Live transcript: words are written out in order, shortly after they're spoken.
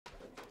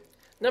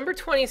Number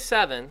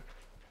 27,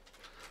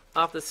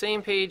 off the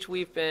same page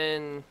we've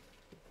been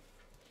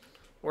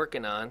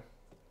working on.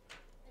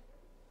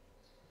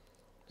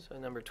 So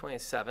number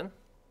 27.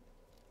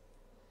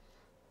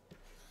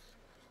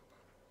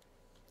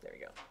 There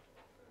we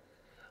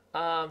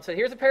go. So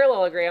here's a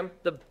parallelogram.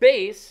 The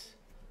base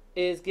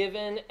is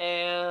given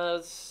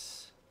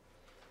as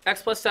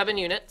x plus 7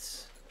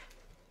 units.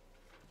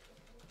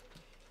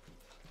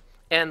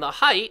 And the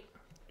height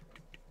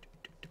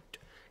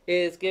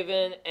is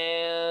given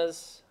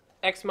as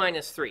x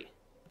minus 3. And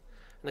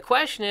the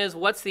question is,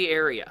 what's the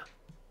area?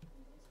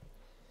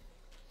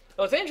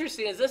 What's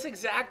interesting is this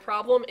exact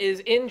problem is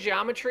in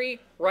geometry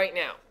right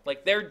now.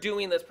 Like, they're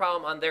doing this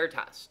problem on their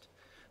test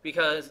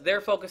because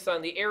they're focused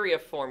on the area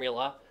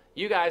formula.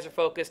 You guys are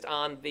focused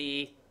on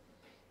the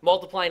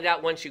multiplying it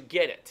out once you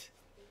get it.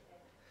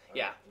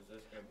 Yeah.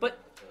 But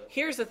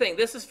here's the thing.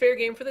 This is fair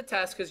game for the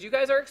test because you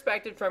guys are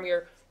expected from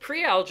your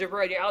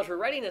pre-algebra and your algebra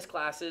readiness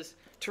classes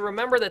to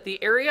remember that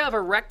the area of a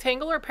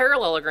rectangle or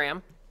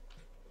parallelogram,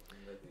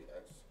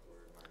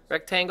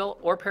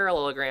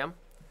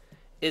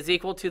 is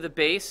equal to the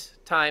base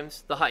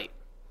times the height.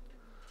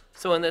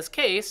 So in this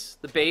case,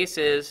 the base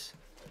is...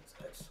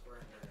 X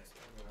squared minus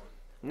 21.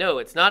 No,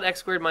 it's not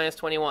x squared minus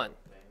 21.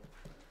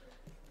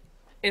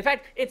 In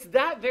fact, it's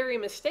that very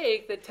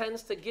mistake that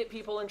tends to get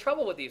people in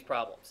trouble with these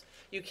problems.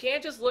 You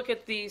can't just look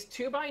at these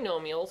two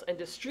binomials and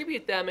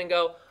distribute them and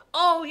go,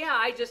 oh yeah,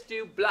 I just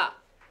do blah,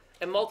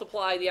 and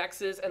multiply the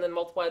x's and then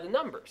multiply the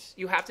numbers.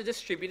 You have to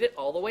distribute it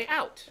all the way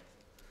out.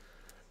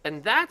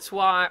 And that's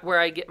where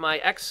I get my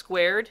x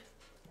squared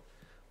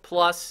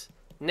plus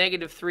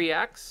negative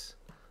 3x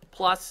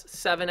plus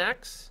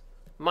 7x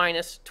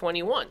minus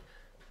 21.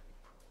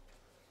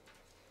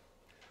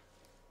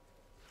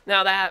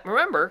 Now that,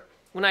 remember,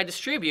 when I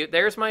distribute,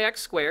 there's my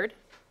x squared,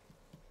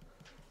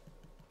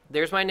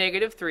 there's my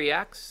negative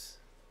 3x,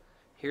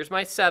 here's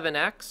my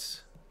 7x,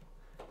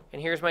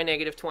 and here's my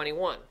negative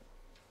 21.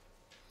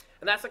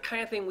 And that's the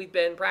kind of thing we've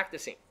been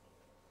practicing,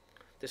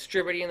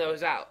 distributing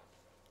those out.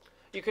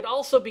 You could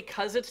also,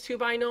 because it's two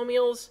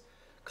binomials,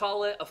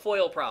 call it a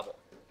FOIL problem.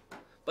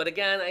 But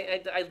again,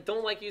 I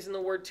don't like using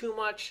the word too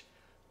much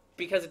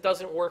because it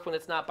doesn't work when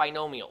it's not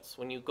binomials.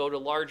 When you go to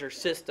larger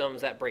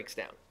systems, that breaks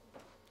down.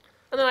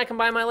 And then I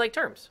combine my like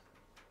terms.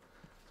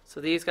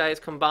 So these guys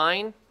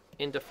combine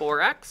into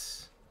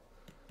 4x.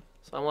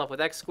 So I'm left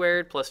with x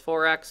squared plus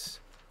 4x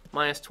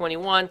minus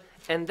 21.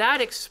 And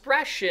that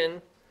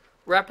expression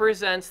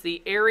represents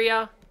the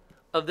area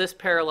of this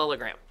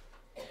parallelogram.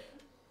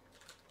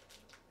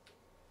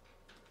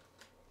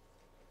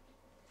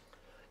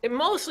 It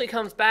mostly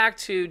comes back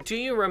to, do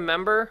you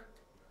remember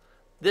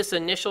this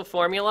initial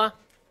formula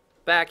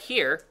back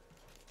here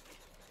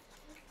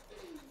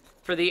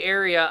for the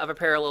area of a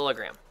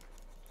parallelogram?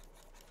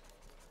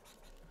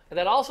 And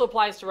that also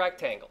applies to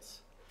rectangles.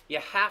 You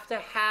have to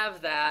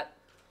have that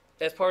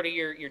as part of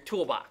your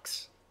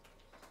toolbox.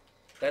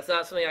 That's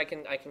not something I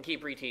can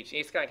keep reteaching.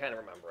 You just gotta kind of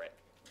remember it.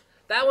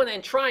 That one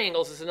and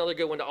triangles is another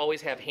good one to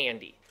always have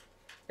handy.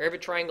 Area of a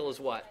triangle is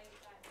what?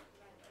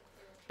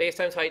 Base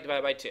times height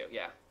divided by 2,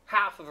 yeah.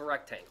 Half of a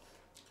rectangle,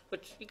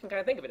 which you can kind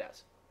of think of it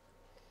as.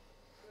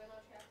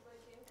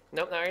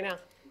 Nope, not right now.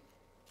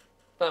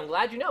 But I'm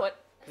glad you know it,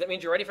 because that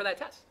means you're ready for that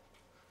test.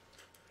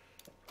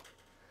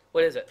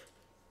 What is it?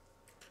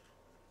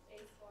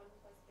 Base 1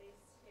 plus base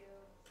 2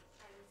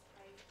 times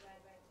height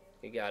divided by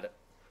 2. You got it.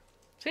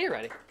 So you're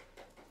ready.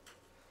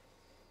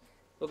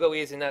 We'll go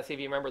easy on that, see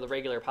if you remember the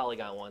regular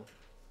polygon one.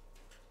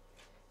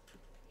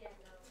 Yeah,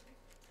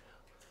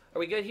 no. Are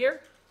we good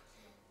here?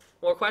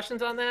 More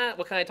questions on that?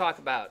 What can I talk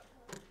about?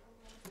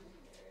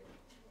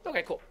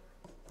 Okay, cool.